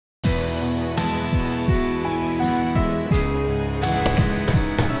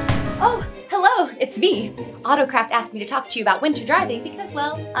it's me. Autocraft asked me to talk to you about winter driving because,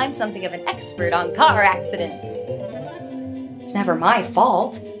 well, I'm something of an expert on car accidents. It's never my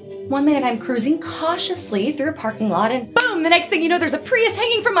fault. One minute I'm cruising cautiously through a parking lot and boom, the next thing you know there's a Prius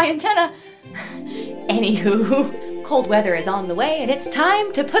hanging from my antenna. Anywho, cold weather is on the way and it's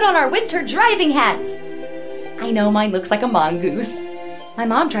time to put on our winter driving hats. I know mine looks like a mongoose. My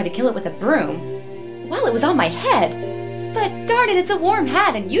mom tried to kill it with a broom while it was on my head. But darn it, it's a warm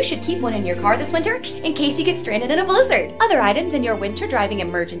hat and you should keep one in your car this winter in case you get stranded in a blizzard. Other items in your winter driving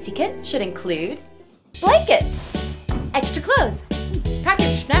emergency kit should include blankets, extra clothes,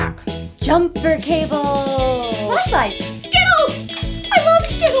 packaged snack, jumper cable, flashlight, Skittles! I love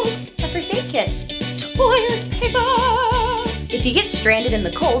Skittles! A first aid kit, toilet paper! If you get stranded in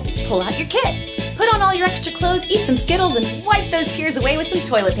the cold, pull out your kit. Put on all your extra clothes, eat some Skittles, and wipe those tears away with some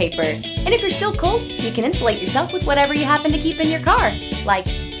toilet paper. And if you're still cold, you can insulate yourself with whatever you happen to keep in your car, like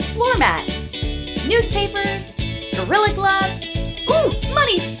floor mats, newspapers, Gorilla Glove, ooh,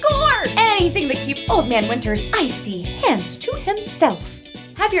 money score! Anything that keeps Old Man Winter's icy hands to himself.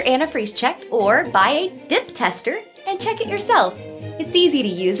 Have your antifreeze checked or buy a dip tester and check it yourself. It's easy to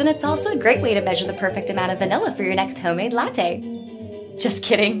use and it's also a great way to measure the perfect amount of vanilla for your next homemade latte. Just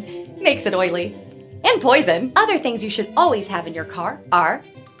kidding, makes it oily. And poison. Other things you should always have in your car are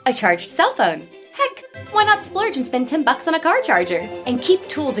a charged cell phone. Heck, why not splurge and spend $10 on a car charger? And keep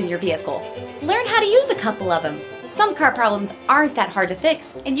tools in your vehicle. Learn how to use a couple of them. Some car problems aren't that hard to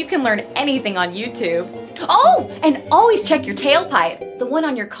fix, and you can learn anything on YouTube. Oh, and always check your tailpipe. The one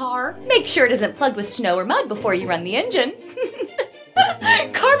on your car. Make sure it isn't plugged with snow or mud before you run the engine.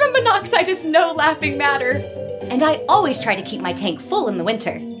 Carbon monoxide is no laughing matter. And I always try to keep my tank full in the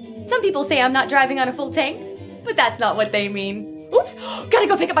winter. Some people say I'm not driving on a full tank, but that's not what they mean. Oops, gotta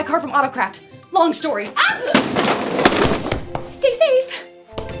go pick up my car from Autocraft. Long story. Ah! Stay safe.